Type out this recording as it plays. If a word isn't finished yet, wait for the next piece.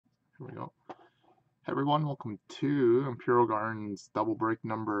Here we go. Hey everyone, welcome to Imperial Gardens double break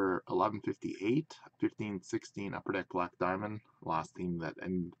number 1158, 1516 Upper Deck Black Diamond. Last team that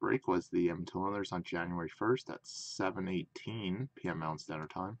ended the break was the Edmonton Oilers on January 1st at 7:18 p.m. Mountain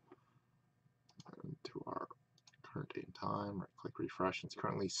Standard Time. And to our current date and time, right click refresh. It's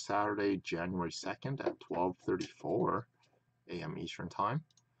currently Saturday, January 2nd at 12:34 a.m. Eastern Time.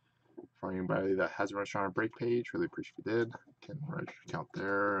 For anybody that hasn't registered on our break page, really appreciate if you did. Can register account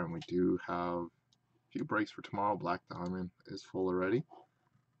there, and we do have few breaks for tomorrow. Black Diamond is full already,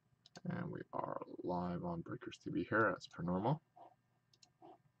 and we are live on Breakers TV here as per normal.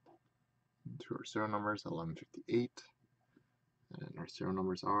 To our serial numbers 1158, and our serial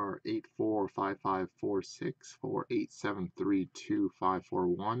numbers are 845546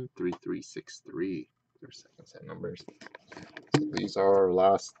 48732541 3363. Their second set numbers. So these are our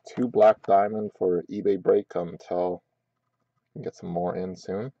last two Black Diamond for eBay break until we can get some more in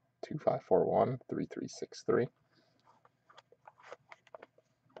soon. 2541 3363.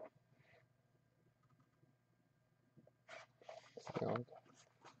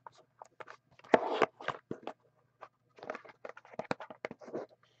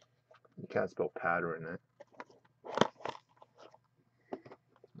 You can't spell pattern in it.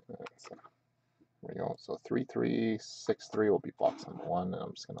 So, there we go. So 3363 will be box number 1, and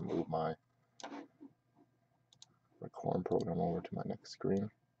I'm just gonna move my recording program over to my next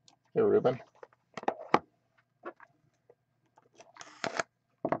screen. Hey Ruben.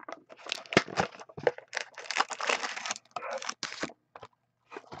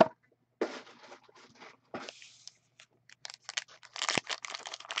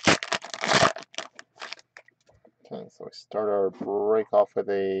 Okay, so we start our break off with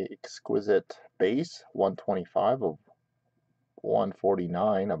a exquisite base 125 of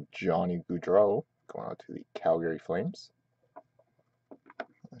 149 of Johnny Gaudreau going out to the Calgary Flames. I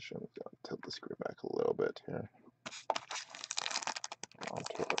should tilt the screen back a little bit here.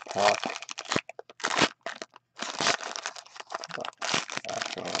 Onto the pack.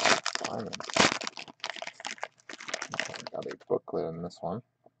 Diamond. Got a booklet in this one.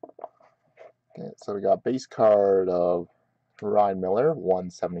 Okay, so we got base card of Ryan Miller,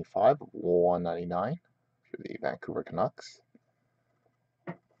 175, 199 for the Vancouver Canucks.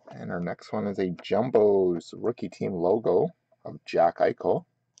 And our next one is a Jumbo's rookie team logo of Jack Eichel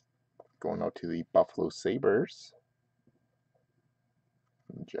going out to the Buffalo Sabres.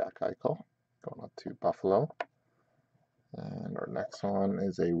 Jack Eichel going out to Buffalo. And our next one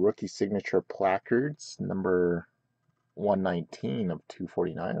is a rookie signature placards number 119 of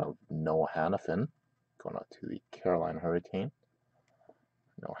 249 of Noah Hanifin going out to the Carolina Hurricane.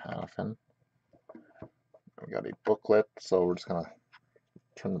 Noah Hanifin. We got a booklet, so we're just going to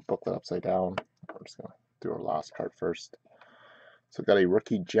turn the booklet upside down. I'm just going to do our last card first. So we got a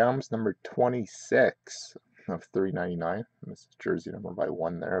rookie gems number 26 of 399. This is jersey number by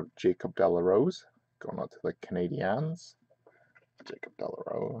 1 there of Jacob Delarose going out to the Canadiens. Jacob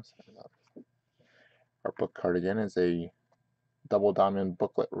Delarose. Our book card again is a double diamond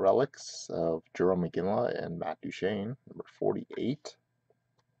booklet relics of Jerome McGinley and Matt Duchene, number 48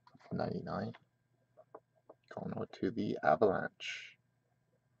 of 99. Going out to the Avalanche.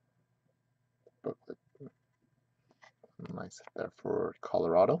 Booklet. Nice there for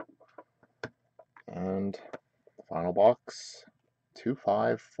Colorado. And final box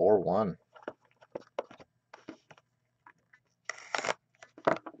 2541.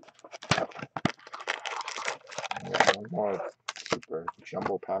 Yeah, one more super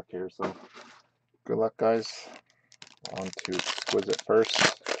jumbo pack here, so good luck guys. On to exquisite first.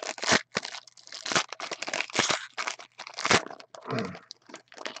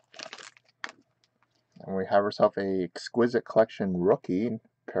 And we have ourselves a exquisite collection rookie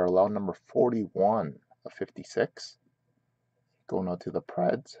parallel number 41 of 56 going out to the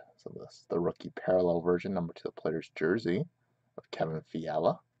Preds. So this is the rookie parallel version number to the player's jersey of Kevin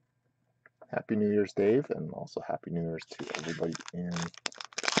Fiala. Happy New Year's, Dave, and also Happy New Year's to everybody in the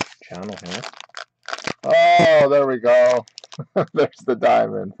channel here. Oh, there we go. There's the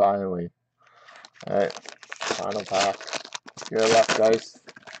diamond, finally. Alright, final pack. Good luck, guys.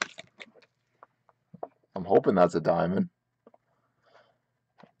 I'm hoping that's a diamond.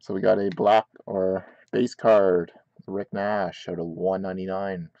 So we got a black or base card, Rick Nash out of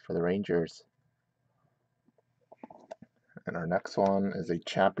 199 for the Rangers. And our next one is a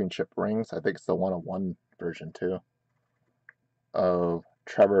championship rings. I think it's the 101 version too. Of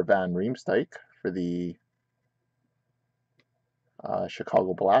Trevor Van Riemsdyk for the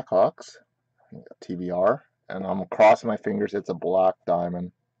Chicago Blackhawks. TBR. And I'm crossing my fingers it's a black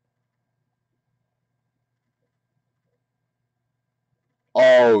diamond.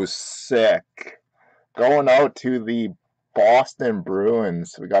 Oh, sick. Going out to the Boston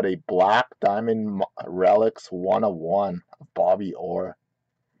Bruins. We got a Black Diamond Relics 101 of Bobby Orr.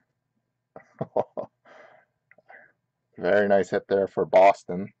 Very nice hit there for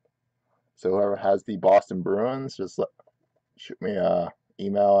Boston. So whoever has the Boston Bruins, just shoot me a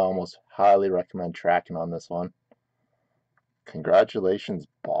email. I almost highly recommend tracking on this one. Congratulations,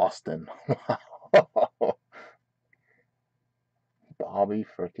 Boston. Bobby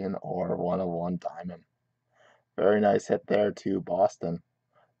freaking Orr 101 Diamond. Very nice hit there to Boston.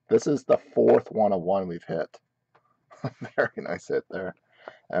 This is the fourth 101 we've hit. Very nice hit there.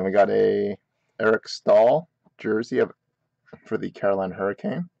 And we got a Eric Stahl jersey for the Carolina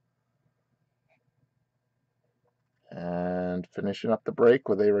Hurricane. And finishing up the break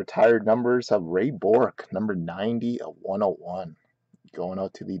with a retired numbers of Ray Bourque, number 90 of 101, going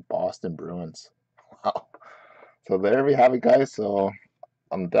out to the Boston Bruins. Wow. So there we have it, guys. So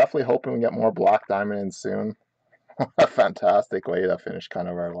I'm definitely hoping we get more Black Diamond in soon. A fantastic way to finish kind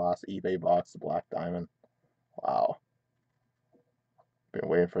of our last eBay box of Black Diamond. Wow. Been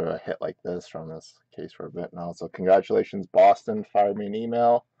waiting for a hit like this from this case for a bit now. So congratulations, Boston. Fire me an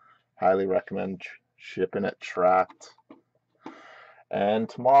email. Highly recommend shipping it tracked. And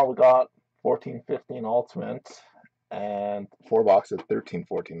tomorrow we got 14-15 Ultimate and 4 boxes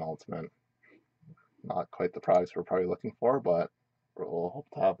 13-14 Ultimate. Not quite the price we're probably looking for, but we'll hope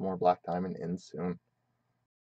to have more Black Diamond in soon.